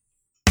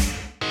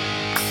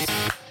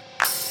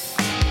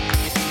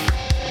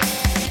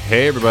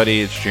Hey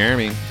everybody, it's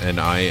Jeremy, and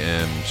I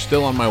am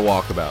still on my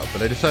walkabout,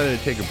 but I decided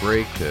to take a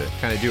break to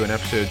kind of do an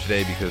episode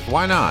today because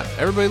why not?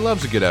 Everybody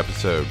loves a good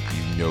episode.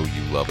 You know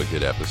you love a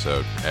good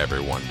episode.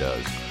 Everyone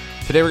does.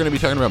 Today we're going to be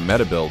talking about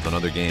meta builds on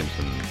other games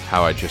and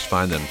how I just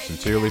find them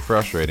sincerely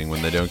frustrating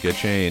when they don't get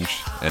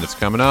changed. And it's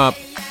coming up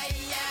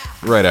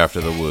right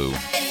after the woo.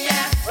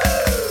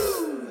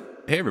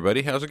 Hey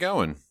everybody, how's it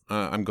going?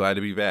 I'm glad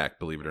to be back,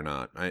 believe it or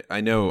not.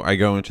 I know I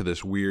go into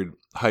this weird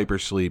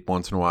hypersleep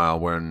once in a while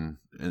when,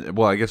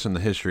 well, I guess in the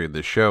history of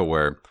this show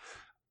where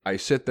I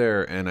sit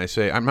there and I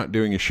say, I'm not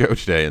doing a show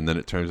today, and then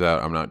it turns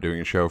out I'm not doing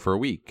a show for a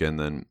week, and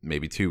then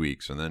maybe 2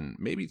 weeks, and then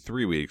maybe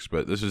 3 weeks,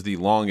 but this is the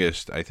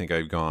longest I think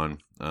I've gone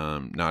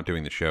not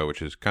doing the show,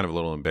 which is kind of a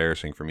little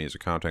embarrassing for me as a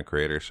content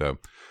creator, so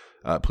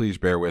please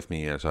bear with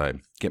me as I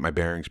get my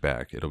bearings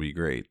back. It'll be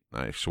great,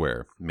 I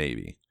swear,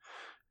 maybe.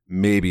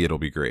 Maybe it'll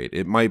be great.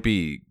 It might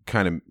be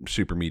kind of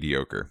super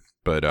mediocre,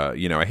 but,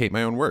 I hate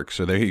my own work,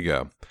 so there you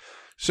go.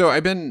 So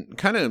I've been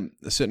kind of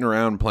sitting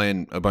around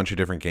playing a bunch of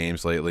different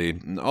games lately,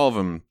 and all of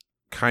them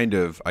kind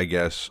of, I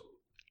guess,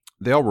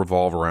 they all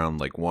revolve around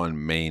like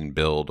one main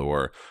build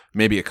or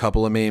maybe a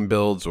couple of main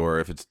builds, or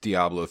if it's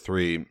Diablo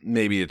 3,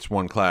 maybe it's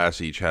one class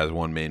each has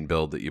one main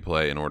build that you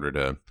play in order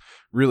to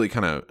really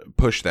kind of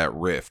push that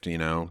rift,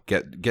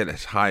 get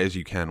as high as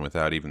you can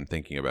without even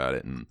thinking about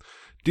it and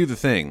do the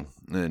thing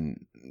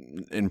and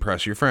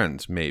impress your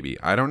friends, maybe.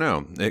 I don't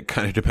know. It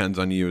kind of depends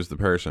on you as the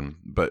person.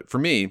 But for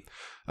me,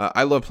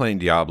 I love playing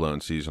Diablo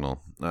in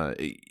Seasonal.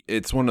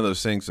 It's one of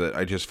those things that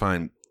I just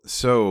find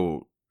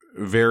so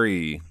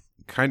very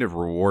kind of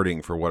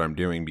rewarding for what I'm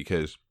doing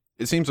because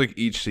it seems like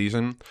each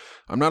season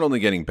I'm not only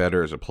getting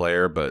better as a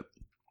player, but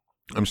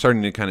I'm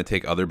starting to kind of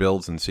take other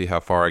builds and see how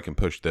far I can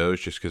push those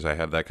just because I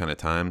have that kind of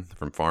time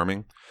from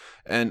farming.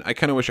 And I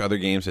kind of wish other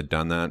games had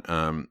done that.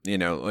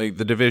 Like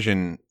The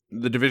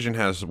Division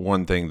has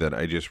one thing that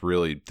I just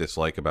really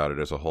dislike about it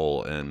as a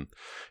whole, and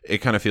it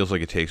kind of feels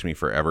like it takes me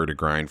forever to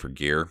grind for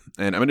gear.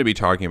 And I'm going to be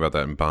talking about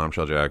that in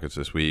Bombshell Jackets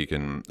this week,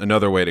 and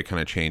another way to kind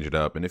of change it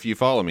up. And if you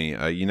follow me,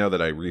 you know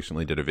that I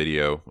recently did a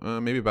video,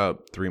 maybe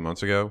about 3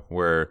 months ago,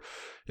 where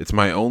it's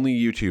my only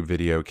YouTube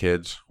video,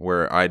 kids,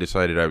 where I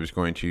decided I was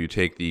going to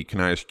take the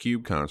Kanai's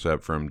Cube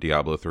concept from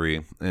Diablo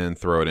 3 and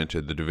throw it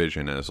into The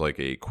Division as like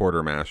a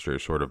quartermaster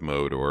sort of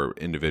mode or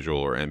individual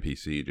or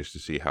NPC just to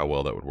see how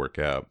well that would work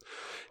out.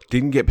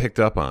 Didn't get picked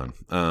up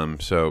on.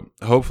 So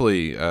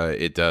hopefully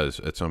it does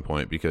at some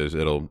point because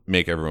it'll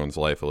make everyone's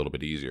life a little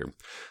bit easier.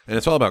 And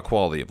it's all about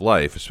quality of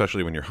life,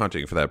 especially when you're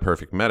hunting for that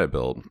perfect meta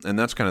build. And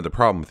that's kind of the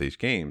problem with these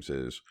games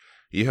is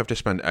you have to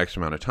spend X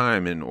amount of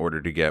time in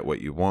order to get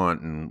what you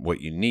want and what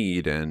you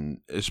need and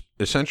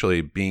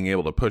essentially being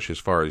able to push as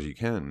far as you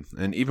can.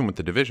 And even with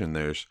The Division,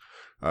 there's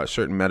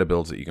certain meta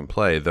builds that you can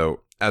play, though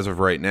as of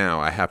right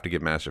now, I have to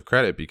give massive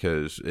credit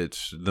because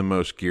it's the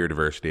most gear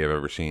diversity I've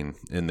ever seen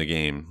in the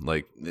game.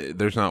 Like,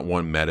 there's not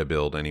one meta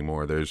build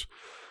anymore. There's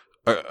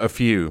a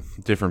few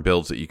different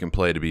builds that you can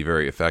play to be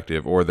very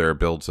effective, or there are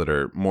builds that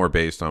are more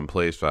based on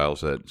play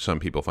styles that some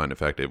people find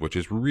effective, which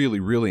is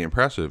really, really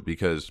impressive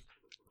because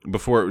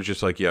before it was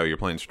just like, you're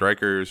playing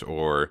strikers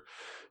or,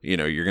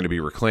 you're going to be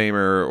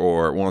reclaimer,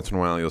 or once in a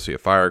while you'll see a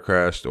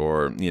Firecrest,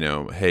 or,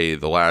 hey,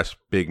 the last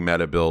big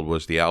meta build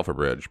was the Alpha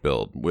Bridge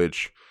build,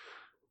 which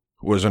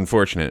was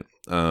unfortunate.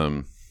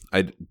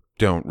 I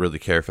don't really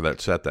care for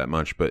that set that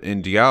much, but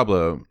in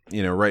Diablo,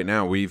 right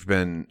now we've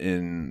been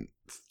in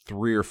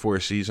 3 or 4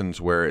 seasons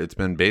where it's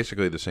been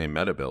basically the same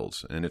meta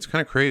builds, and it's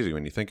kind of crazy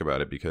when you think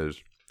about it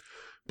because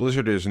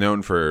Blizzard is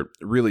known for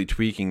really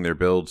tweaking their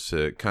builds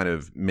to kind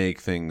of make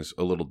things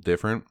a little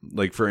different.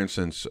 Like, for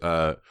instance,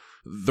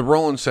 the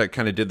Roland set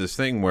kind of did this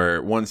thing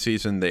where one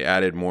season they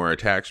added more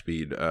attack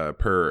speed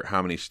per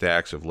how many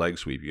stacks of leg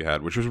sweep you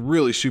had, which was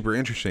really super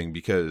interesting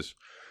because,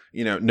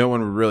 no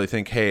one would really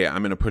think, hey,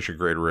 I'm going to push a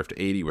Greater Rift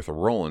 80 with a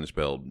Roland's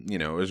build.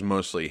 It was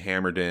mostly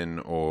hammered in,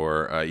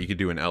 or you could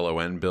do an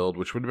LON build,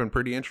 which would have been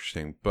pretty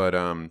interesting. But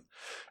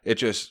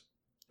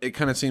it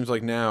kind of seems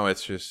like now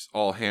it's just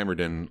all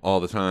hammered in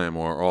all the time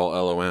or all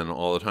LON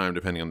all the time,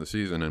 depending on the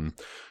season. And,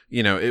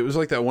 it was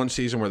like that one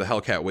season where the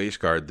Hellcat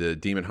Waistguard, the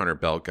Demon Hunter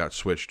belt, got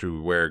switched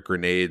to where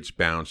grenades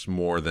bounced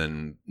more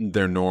than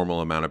their normal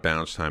amount of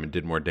bounce time and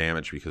did more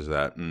damage because of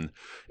that. And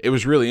it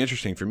was really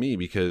interesting for me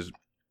because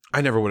I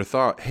never would have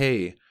thought,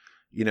 hey,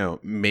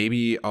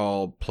 maybe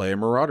I'll play a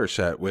Marauder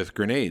set with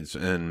grenades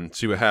and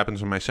see what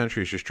happens when my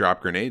sentries just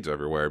drop grenades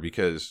everywhere,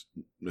 because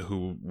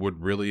who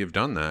would really have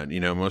done that?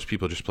 Most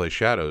people just play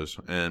Shadows,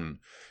 and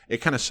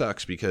it kind of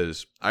sucks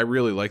because I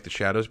really like the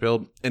Shadows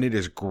build, and it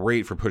is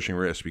great for pushing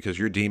risks because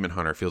your Demon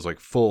Hunter feels like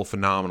full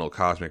phenomenal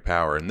cosmic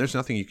power, and there's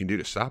nothing you can do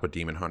to stop a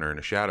Demon Hunter in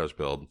a Shadows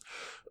build.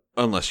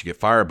 Unless you get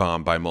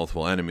firebombed by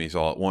multiple enemies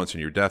all at once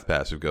and your death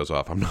passive goes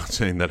off. I'm not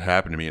saying that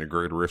happened to me in a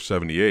Greater Rift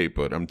 78,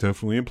 but I'm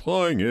definitely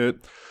implying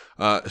it.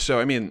 There's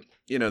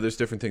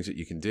different things that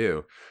you can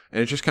do.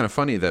 And it's just kind of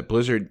funny that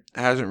Blizzard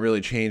hasn't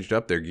really changed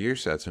up their gear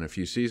sets in a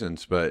few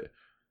seasons, but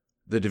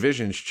The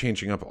Division's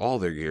changing up all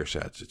their gear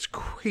sets. It's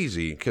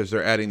crazy because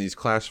they're adding these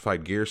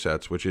classified gear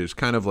sets, which is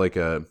kind of like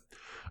a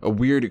a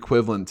weird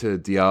equivalent to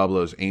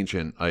Diablo's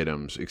ancient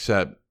items,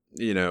 except,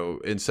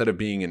 instead of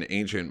being an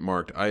ancient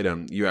marked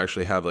item, you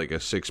actually have like a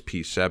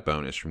 6-piece set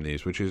bonus from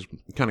these, which is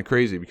kind of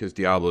crazy because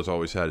Diablo's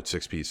always had a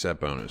 6-piece set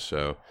bonus.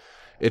 So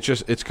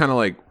it's kind of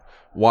like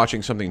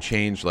watching something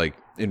change like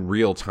in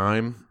real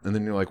time, and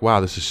then you're like, wow,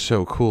 this is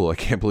so cool. I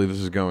can't believe this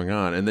is going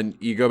on. And then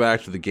you go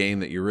back to the game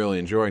that you really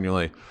enjoy and you're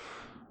like,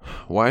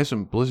 why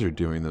isn't Blizzard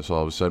doing this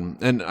all of a sudden?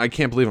 And I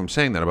can't believe I'm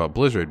saying that about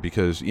Blizzard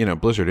because,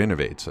 Blizzard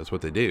innovates. That's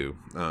what they do.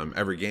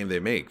 Every game they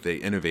make, they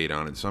innovate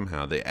on it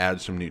somehow. They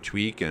add some new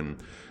tweak. And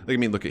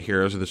look at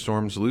Heroes of the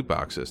Storm's loot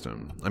box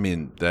system.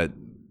 That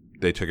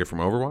they took it from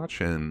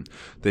Overwatch and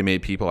they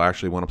made people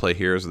actually want to play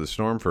Heroes of the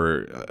Storm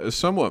for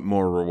somewhat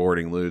more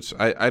rewarding loots.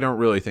 I don't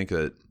really think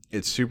that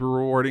it's super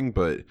rewarding,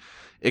 but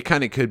it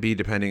kind of could be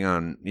depending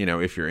on,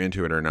 if you're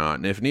into it or not.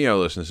 And if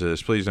Neo listens to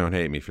this, please don't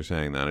hate me for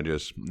saying that. I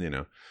just,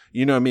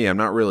 you know me, I'm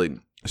not really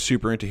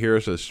super into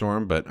Heroes of the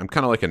Storm, but I'm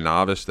kind of like a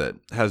novice that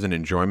has an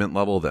enjoyment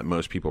level that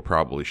most people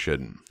probably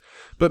shouldn't.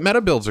 But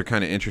meta builds are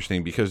kind of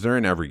interesting because they're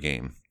in every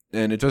game.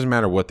 And it doesn't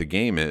matter what the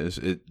game is.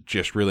 It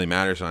just really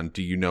matters on,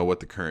 do you know what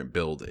the current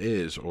build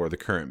is or the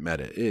current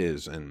meta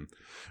is? And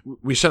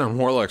we said on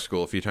Warlock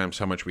School a few times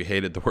how much we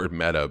hated the word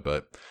meta,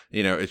 but,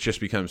 it's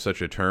just become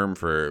such a term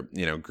for,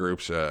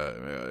 groups,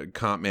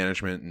 comp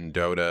management and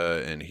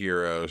Dota and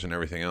Heroes and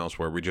everything else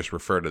where we just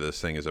refer to this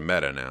thing as a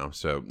meta now.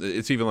 So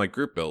it's even like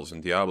group builds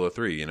in Diablo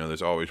 3.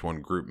 There's always one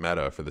group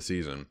meta for the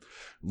season.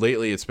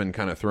 Lately, it's been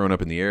kind of thrown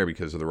up in the air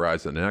because of the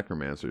rise of the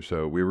Necromancer.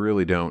 So we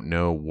really don't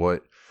know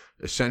what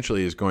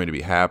essentially is going to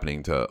be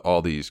happening to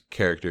all these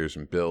characters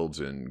and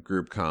builds and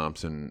group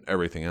comps and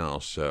everything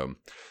else. So,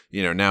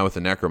 now with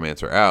the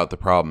Necromancer out, the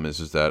problem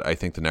is that I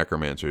think the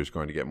Necromancer is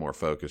going to get more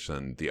focus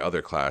than the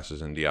other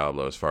classes in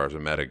Diablo as far as the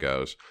meta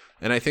goes.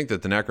 And I think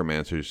that the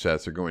Necromancer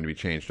sets are going to be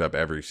changed up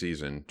every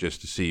season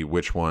just to see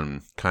which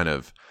one kind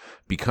of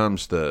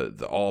becomes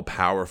the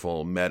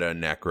all-powerful meta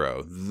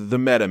Necro, the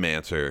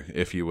Metamancer,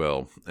 if you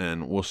will.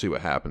 And we'll see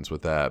what happens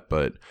with that.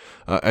 But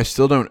I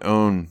still don't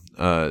own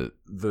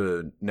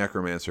the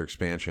Necromancer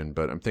expansion,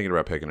 but I'm thinking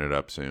about picking it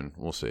up soon.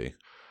 We'll see.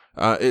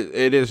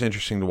 It is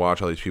interesting to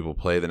watch all these people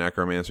play the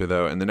Necromancer,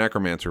 though. And the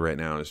Necromancer right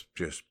now is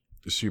just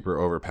super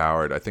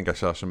overpowered. I think I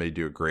saw somebody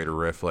do a Greater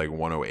Rift like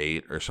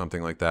 108 or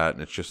something like that,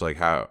 and it's just like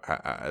how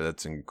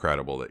that's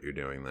incredible that you're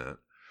doing that.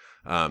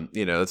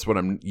 That's what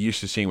I'm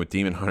used to seeing with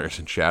Demon Hunters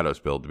and Shadows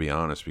build, to be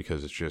honest,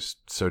 because it's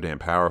just so damn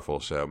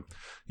powerful. So,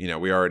 we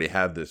already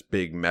have this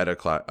big meta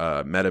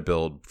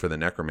build for the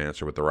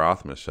Necromancer with the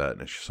Rothma set,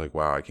 and it's just like,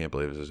 wow, I can't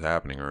believe this is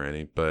happening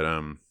already. But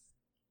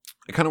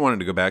I kind of wanted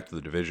to go back to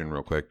the Division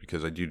real quick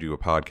because I do a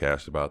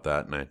podcast about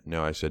that, and I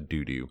know I said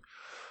doo-doo.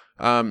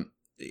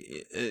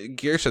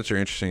 Gear sets are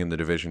interesting in the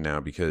Division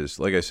now because,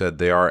 like I said,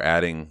 they are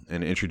adding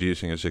and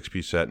introducing a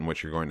 6-piece set in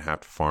which you're going to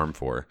have to farm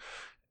for.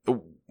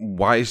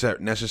 Why is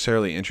that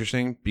necessarily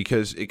interesting?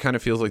 Because it kind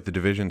of feels like the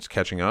Division's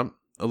catching up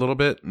a little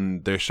bit,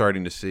 and they're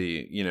starting to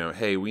see,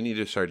 hey, we need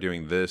to start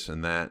doing this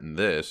and that and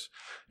this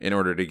in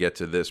order to get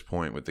to this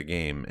point with the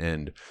game.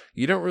 And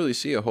you don't really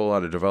see a whole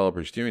lot of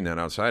developers doing that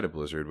outside of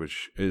Blizzard,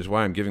 which is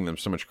why I'm giving them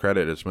so much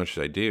credit as much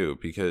as I do,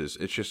 because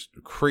it's just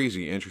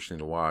crazy interesting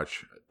to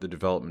watch the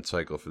development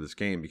cycle for this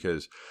game,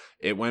 because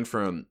it went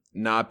from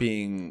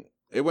being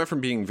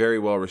very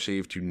well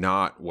received to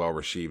not well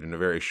received in a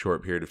very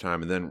short period of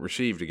time, and then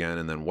received again,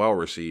 and then well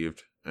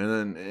received, and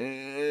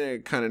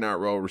then kind of not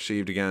well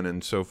received again,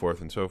 and so forth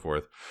and so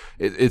forth.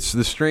 It's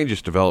the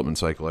strangest development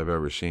cycle I've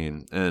ever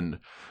seen. And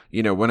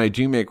when I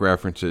do make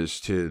references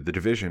to the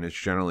Division, it's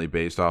generally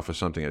based off of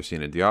something I've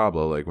seen in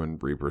Diablo, like when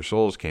Reaper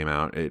Souls came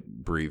out, it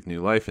breathed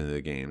new life into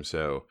the game.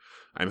 So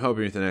I'm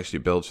hoping with the next few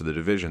builds for the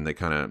Division, they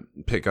kind of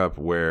pick up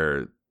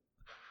where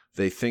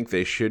they think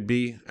they should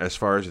be as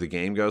far as the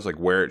game goes, like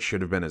where it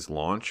should have been at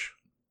launch,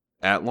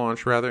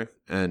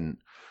 and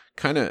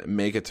kind of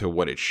make it to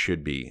what it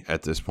should be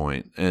at this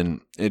point.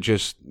 And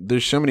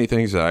there's so many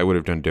things that I would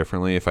have done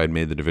differently if I'd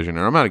made the Division.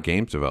 And I'm not a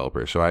games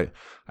developer, so I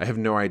have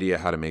no idea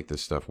how to make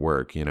this stuff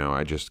work.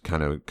 I just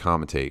kind of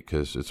commentate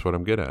because it's what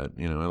I'm good at.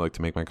 I like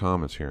to make my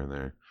comments here and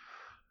there.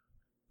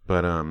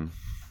 But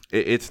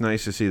it's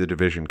nice to see the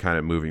Division kind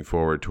of moving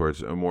forward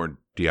towards a more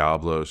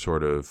Diablo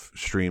sort of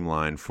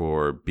streamline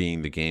for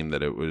being the game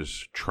that it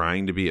was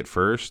trying to be at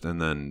first and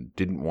then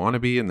didn't want to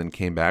be and then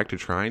came back to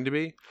trying to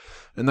be.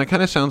 And that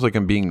kind of sounds like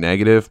I'm being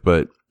negative,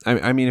 but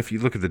I mean, if you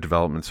look at the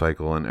development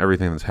cycle and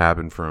everything that's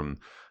happened from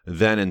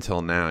then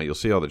until now, you'll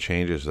see all the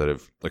changes that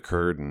have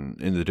occurred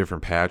in the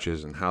different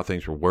patches and how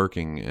things were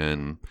working.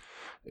 And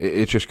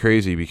it's just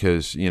crazy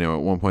because, at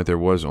one point there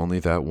was only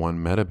that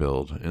one meta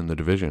build in the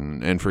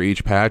Division, and for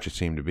each patch it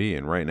seemed to be.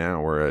 And right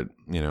now we're at,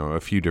 a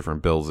few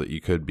different builds that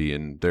you could be,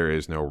 and there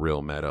is no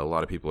real meta. A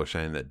lot of people are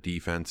saying that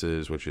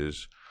defenses, which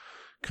is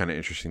kind of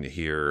interesting to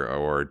hear,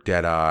 or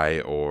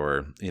Deadeye,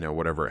 or,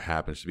 whatever it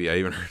happens to be. I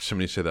even heard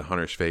somebody say that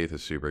Hunter's Faith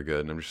is super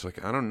good, and I'm just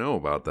like, I don't know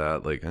about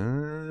that. Like, I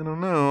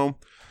don't know.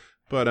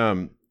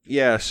 But,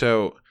 yeah,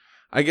 so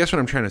I guess what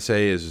I'm trying to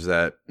say is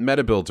that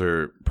meta builds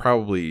are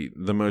probably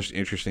the most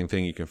interesting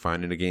thing you can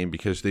find in a game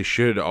because they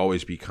should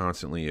always be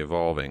constantly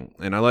evolving.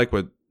 And I like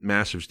what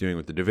Massive's doing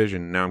with the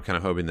division. Now I'm kind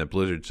of hoping that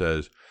Blizzard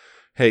says,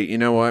 hey, you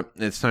know what?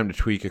 It's time to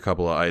tweak a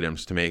couple of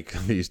items to make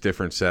these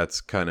different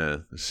sets kind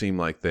of seem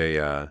like they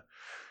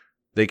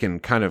can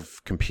kind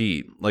of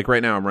compete. Like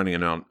right now I'm running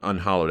an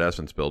Unhallowed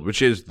Essence build,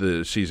 which is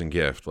the season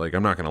gift. Like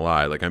I'm not going to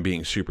lie, like I'm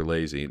being super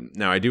lazy.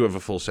 Now I do have a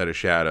full set of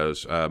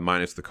Shadows,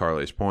 minus the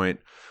Carly's Point.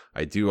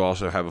 I do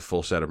also have a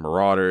full set of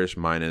Marauders,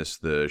 minus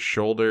the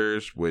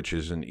Shoulders, which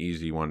is an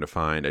easy one to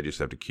find. I just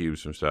have to cube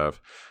some stuff.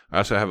 I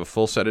also have a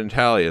full set of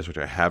Intalias, which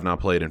I have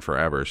not played in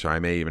forever, so I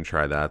may even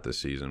try that this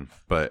season.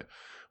 But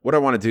what I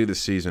want to do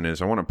this season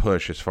is I want to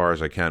push as far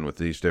as I can with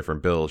these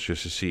different builds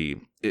just to see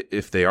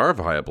if they are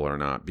viable or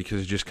not,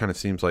 because it just kind of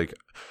seems like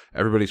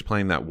everybody's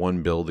playing that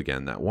one build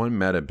again, that one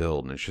meta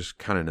build, and it's just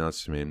kind of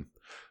nuts to me.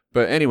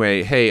 But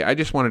anyway, hey, I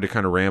just wanted to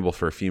kind of ramble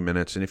for a few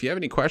minutes, and if you have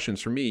any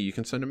questions for me, you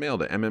can send a mail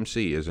to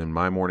MMC, as in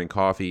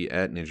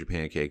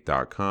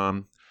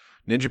mymorningcoffee@ninjapancake.com.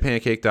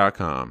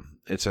 ninjapancake.com.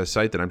 It's a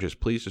site that I'm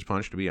just pleased as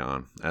punch to be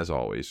on, as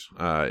always,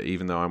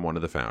 even though I'm one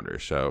of the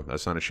founders. So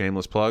that's not a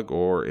shameless plug,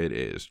 or it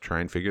is.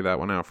 Try and figure that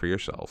one out for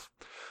yourself.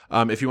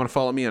 If you want to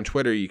follow me on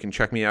Twitter, you can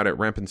check me out at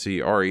Rempancy,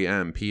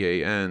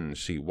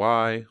 REMPANCY.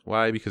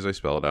 Why? Because I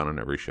spell it out on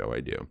every show I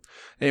do.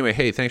 Anyway,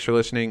 hey, thanks for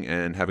listening,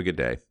 and have a good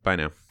day. Bye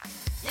now.